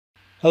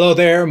Hello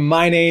there,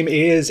 my name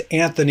is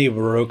Anthony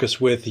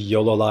Barocas with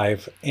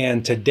YoloLiv,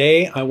 and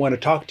today I want to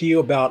talk to you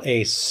about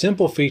a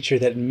simple feature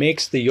that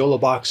makes the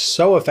YoloBox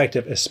so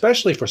effective,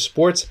 especially for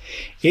sports.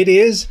 It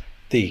is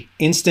the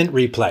instant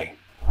replay.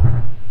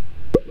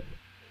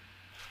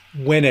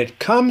 When it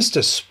comes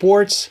to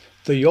sports,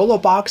 the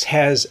YoloBox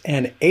has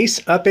an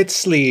ace up its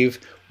sleeve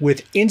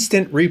with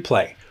instant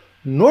replay.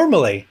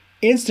 Normally,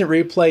 instant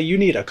replay, you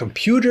need a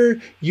computer,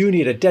 you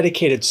need a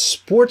dedicated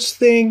sports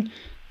thing.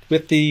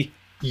 With the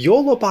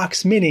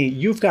YoloBox Mini,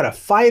 you've got a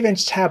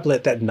 5-inch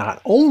tablet that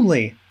not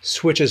only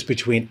switches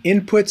between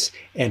inputs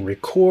and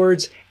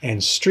records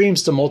and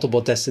streams to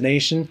multiple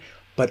destinations,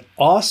 but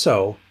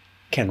also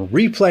can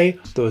replay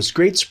those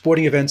great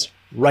sporting events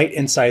right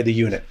inside the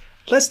unit.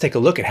 Let's take a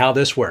look at how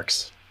this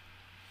works.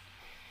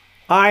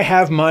 I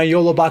have my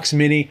YoloBox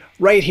Mini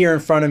right here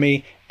in front of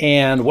me,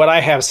 and what I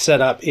have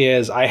set up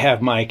is I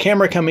have my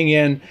camera coming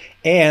in,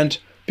 and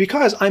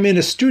because I'm in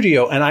a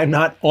studio and I'm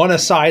not on a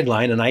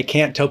sideline and I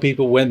can't tell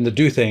people when to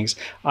do things,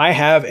 I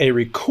have a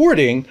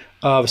recording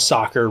of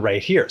soccer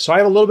right here. So I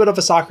have a little bit of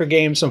a soccer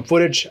game, some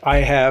footage I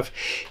have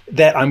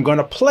that I'm going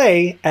to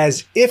play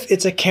as if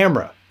it's a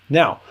camera.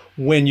 Now,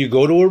 when you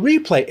go to a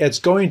replay, it's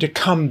going to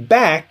come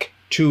back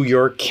to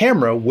your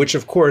camera, which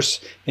of course,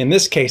 in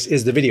this case,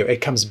 is the video.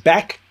 It comes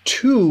back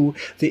to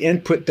the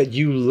input that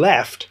you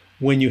left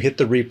when you hit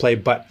the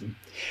replay button.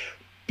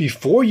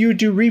 Before you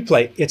do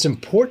replay, it's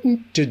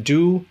important to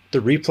do the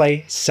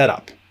replay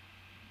setup.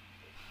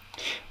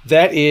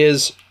 That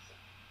is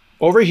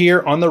over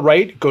here on the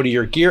right, go to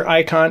your gear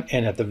icon,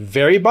 and at the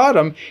very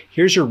bottom,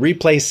 here's your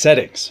replay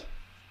settings.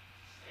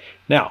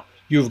 Now,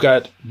 you've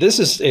got,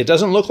 it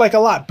doesn't look like a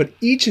lot, but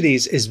each of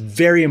these is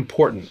very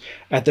important.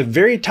 At the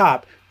very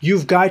top,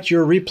 you've got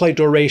your replay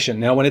duration.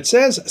 Now, when it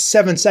says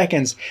 7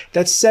 seconds,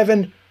 that's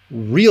 7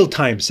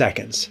 real-time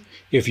seconds.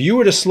 If you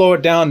were to slow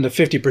it down to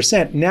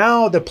 50%,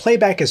 now the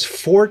playback is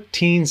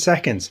 14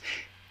 seconds.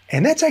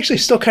 And that's actually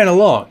still kind of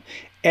long.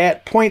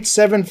 At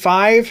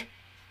 0.75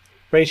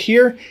 right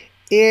here,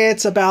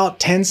 it's about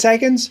 10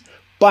 seconds.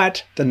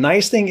 But the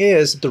nice thing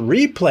is the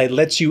replay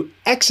lets you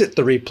exit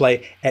the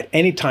replay at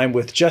any time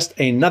with just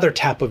another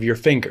tap of your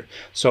finger.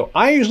 So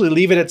I usually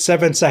leave it at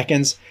 7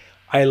 seconds.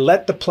 I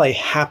let the play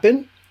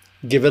happen,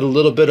 give it a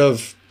little bit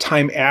of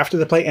time after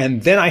the play,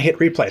 and then I hit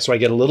replay. So I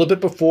get a little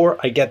bit before,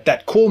 I get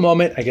that cool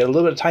moment, I get a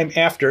little bit of time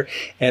after,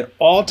 and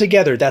all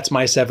together, that's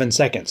my 7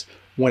 seconds.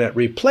 When it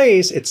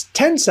replays, it's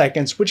 10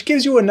 seconds, which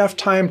gives you enough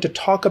time to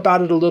talk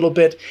about it a little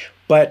bit,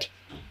 but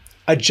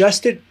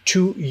adjust it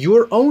to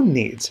your own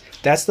needs.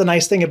 That's the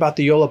nice thing about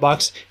the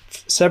YoloBox.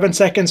 7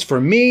 seconds for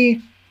me,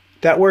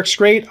 that works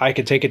great. I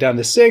could take it down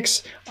to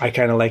 6. I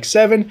kind of like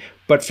 7,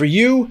 but for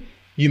you,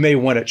 you may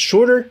want it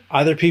shorter.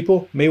 Other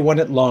people may want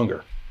it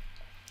longer.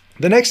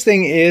 The next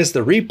thing is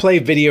the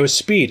replay video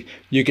speed.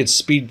 You could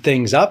speed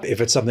things up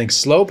if it's something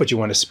slow, but you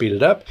want to speed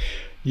it up.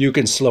 You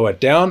can slow it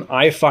down.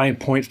 I find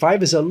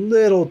 0.5 is a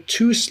little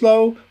too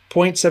slow.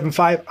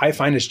 0.75 I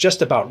find is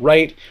just about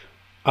right.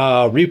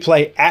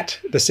 Replay at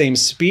the same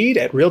speed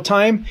at real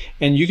time,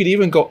 and you could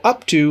even go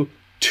up to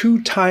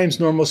 2 times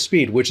normal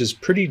speed, which is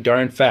pretty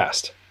darn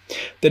fast.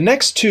 The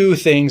next two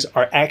things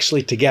are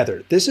actually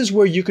together. This is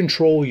where you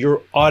control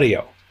your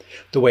audio.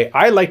 The way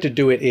I like to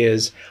do it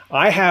is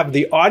I have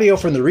the audio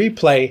from the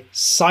replay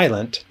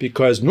silent,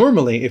 because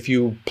normally if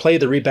you play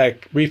the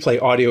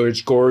replay audio,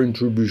 it's going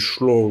to be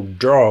slowed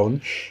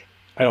down.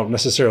 I don't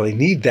necessarily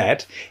need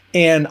that.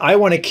 And I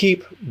want to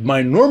keep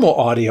my normal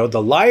audio,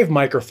 the live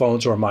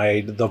microphones or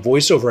the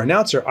voiceover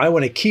announcer, I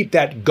want to keep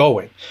that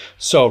going.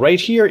 So right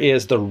here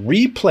is the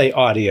replay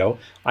audio.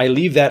 I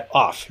leave that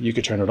off. You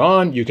can turn it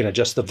on, you can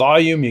adjust the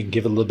volume, you can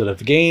give it a little bit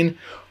of gain.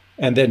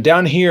 And then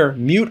down here,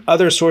 mute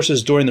other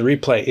sources during the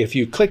replay. If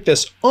you click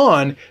this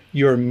on,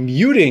 you're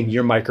muting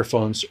your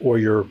microphones or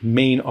your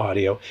main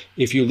audio.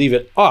 If you leave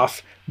it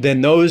off,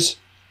 then those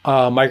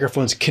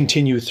microphones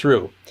continue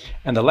through.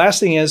 And the last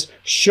thing is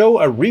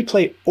show a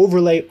replay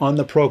overlay on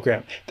the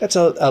program. That's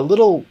a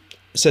little,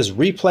 it says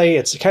replay.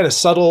 It's kind of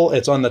subtle.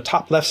 It's on the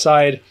top left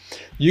side.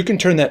 You can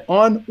turn that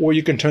on or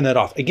you can turn that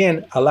off.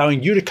 Again,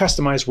 allowing you to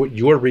customize what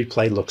your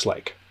replay looks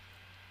like.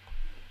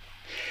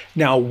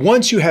 Now,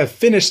 once you have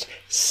finished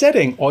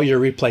setting all your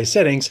replay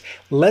settings,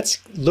 let's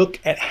look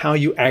at how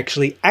you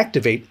actually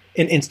activate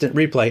an instant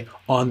replay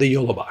on the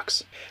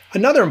YoloBox.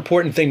 Another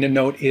important thing to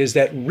note is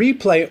that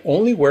replay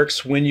only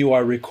works when you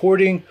are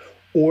recording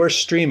or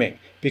streaming,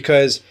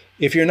 because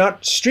if you're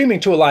not streaming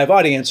to a live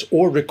audience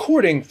or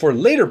recording for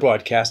later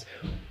broadcast,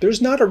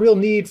 there's not a real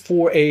need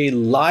for a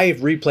live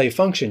replay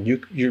function.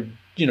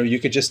 You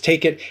could just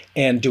take it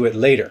and do it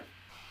later.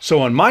 So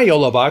on my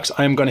YoloBox,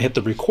 I'm going to hit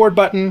the record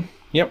button.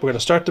 Yep, we're going to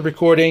start the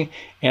recording,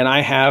 and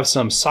I have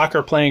some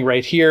soccer playing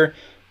right here.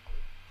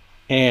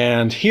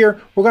 And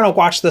here, we're going to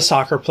watch the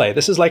soccer play.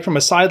 This is like from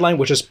a sideline,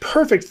 which is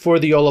perfect for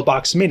the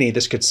YoloBox Mini.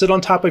 This could sit on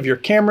top of your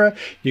camera.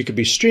 You could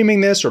be streaming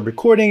this or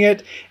recording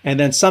it, and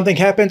then something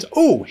happens.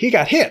 Oh, he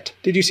got hit.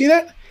 Did you see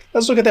that?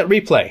 Let's look at that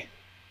replay.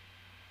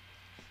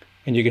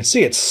 And you can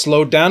see it's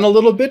slowed down a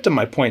little bit to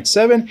my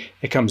 0.7.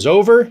 It comes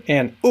over,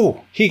 and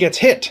oh, he gets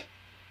hit.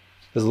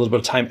 There's a little bit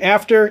of time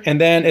after, and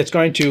then it's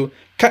going to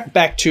cut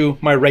back to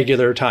my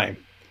regular time.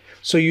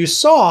 So you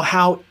saw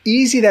how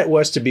easy that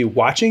was to be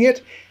watching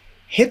it,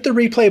 hit the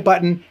replay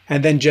button,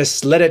 and then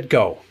just let it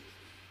go.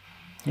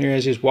 Here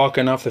he's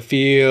walking off the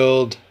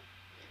field.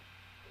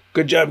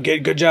 Good job,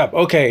 kid, good job.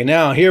 Okay,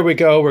 now here we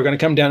go. We're going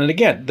to come down, and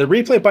again, the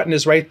replay button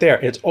is right there.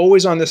 It's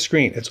always on the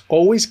screen. It's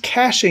always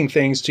caching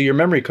things to your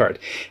memory card.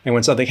 And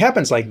when something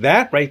happens like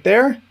that right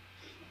there,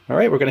 all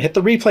right, we're going to hit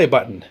the replay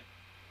button.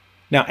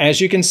 Now,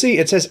 as you can see,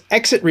 it says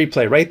exit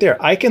replay right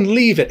there. I can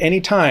leave at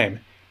any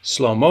time.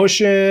 Slow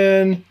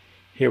motion.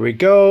 Here we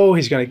go.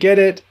 He's going to get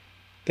it.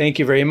 Thank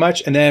you very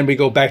much. And then we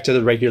go back to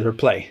the regular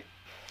play.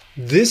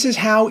 This is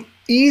how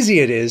easy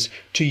it is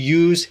to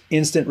use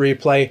instant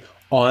replay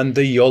on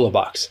the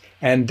YoloBox.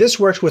 And this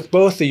works with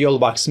both the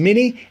YoloBox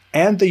Mini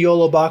and the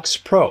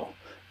YoloBox Pro.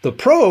 The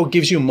Pro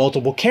gives you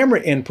multiple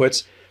camera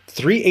inputs,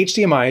 3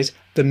 HDMIs.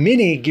 The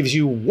Mini gives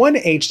you 1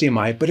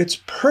 HDMI, but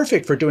it's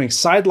perfect for doing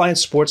sideline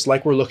sports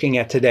like we're looking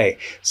at today.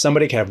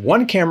 Somebody can have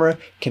one camera,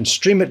 can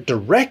stream it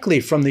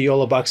directly from the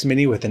YoloBox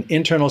Mini with an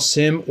internal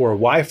SIM or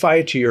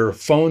Wi-Fi to your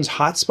phone's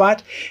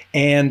hotspot,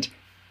 and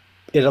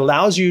it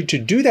allows you to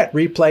do that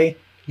replay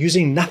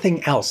using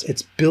nothing else.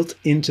 It's built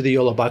into the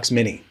YoloBox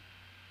Mini.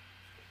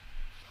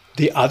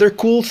 The other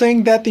cool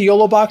thing that the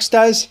YoloBox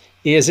does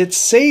is it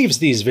saves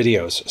these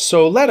videos.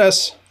 So let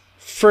us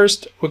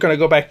first, we're going to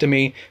go back to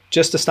me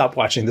just to stop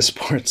watching the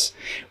sports.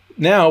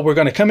 Now we're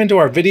going to come into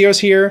our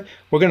videos here.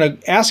 We're going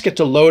to ask it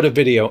to load a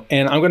video,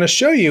 and I'm going to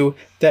show you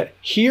that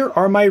here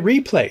are my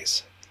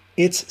replays.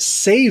 It's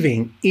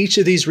saving each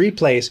of these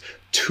replays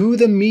to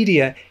the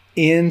media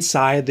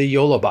inside the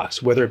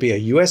YoloBox, whether it be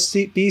a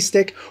USB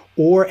stick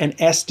or an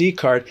SD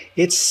card.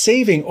 It's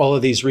saving all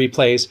of these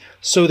replays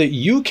so that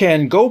you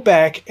can go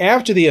back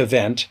after the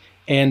event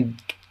and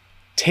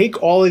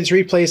take all of these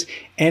replays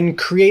and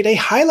create a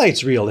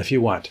highlights reel if you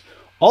want.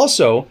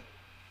 Also,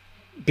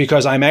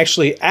 because I'm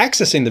actually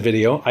accessing the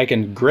video, I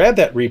can grab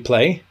that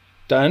replay,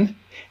 done,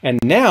 and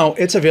now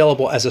it's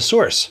available as a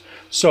source.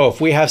 So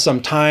if we have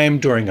some time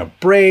during a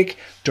break,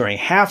 during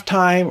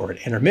halftime or an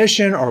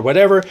intermission or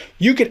whatever,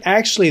 you could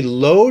actually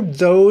load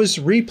those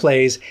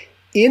replays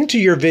into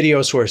your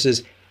video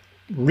sources,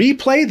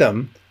 replay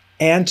them,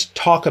 and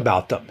talk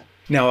about them.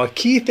 Now, a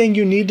key thing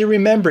you need to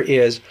remember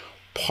is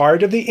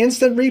part of the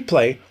instant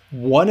replay,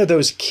 one of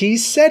those key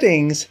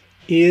settings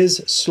is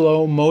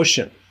slow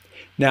motion.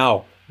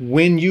 Now,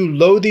 when you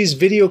load these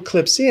video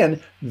clips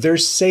in, they're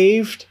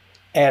saved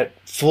at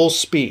full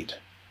speed,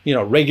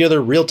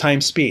 regular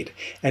real-time speed.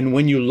 And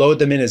when you load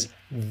them in as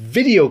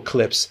video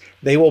clips,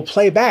 they will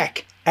play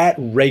back at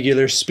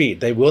regular speed.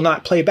 They will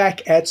not play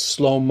back at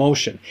slow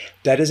motion.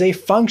 That is a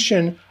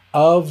function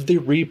of the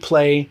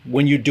replay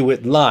when you do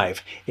it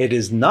live. It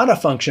is not a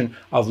function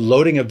of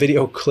loading a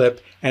video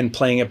clip and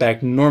playing it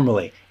back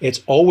normally.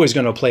 It's always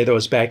going to play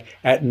those back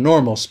at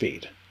normal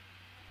speed.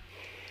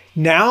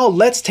 Now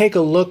let's take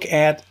a look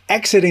at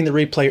exiting the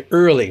replay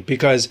early,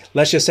 because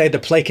let's just say the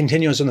play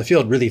continues on the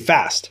field really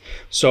fast.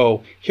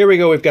 So here we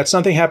go. We've got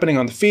something happening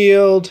on the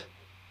field.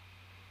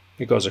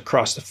 It goes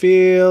across the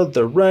field.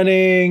 They're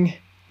running.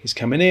 He's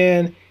coming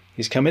in.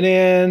 He's coming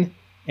in.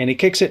 And he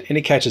kicks it and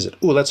he catches it.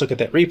 Ooh, let's look at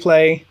that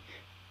replay.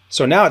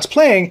 So now it's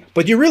playing,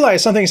 but you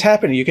realize something's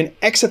happening. You can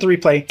exit the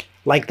replay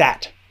like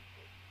that.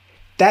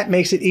 That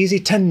makes it easy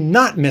to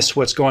not miss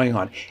what's going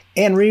on.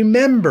 And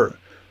remember,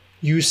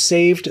 you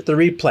saved the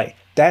replay.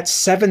 That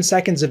 7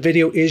 seconds of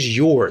video is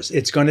yours.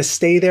 It's going to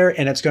stay there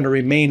and it's going to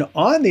remain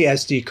on the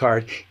SD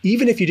card,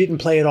 even if you didn't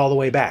play it all the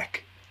way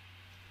back.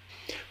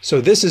 So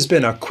this has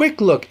been a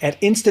quick look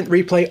at instant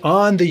replay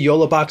on the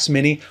YoloBox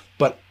Mini,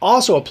 but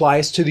also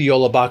applies to the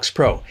YoloBox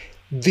Pro.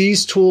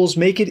 These tools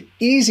make it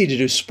easy to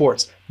do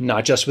sports,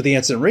 not just with the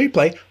instant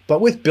replay,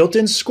 but with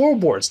built-in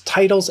scoreboards,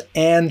 titles,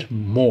 and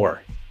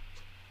more.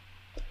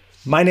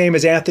 My name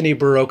is Anthony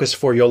Barocas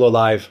for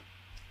YoloLiv.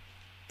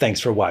 Thanks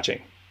for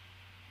watching.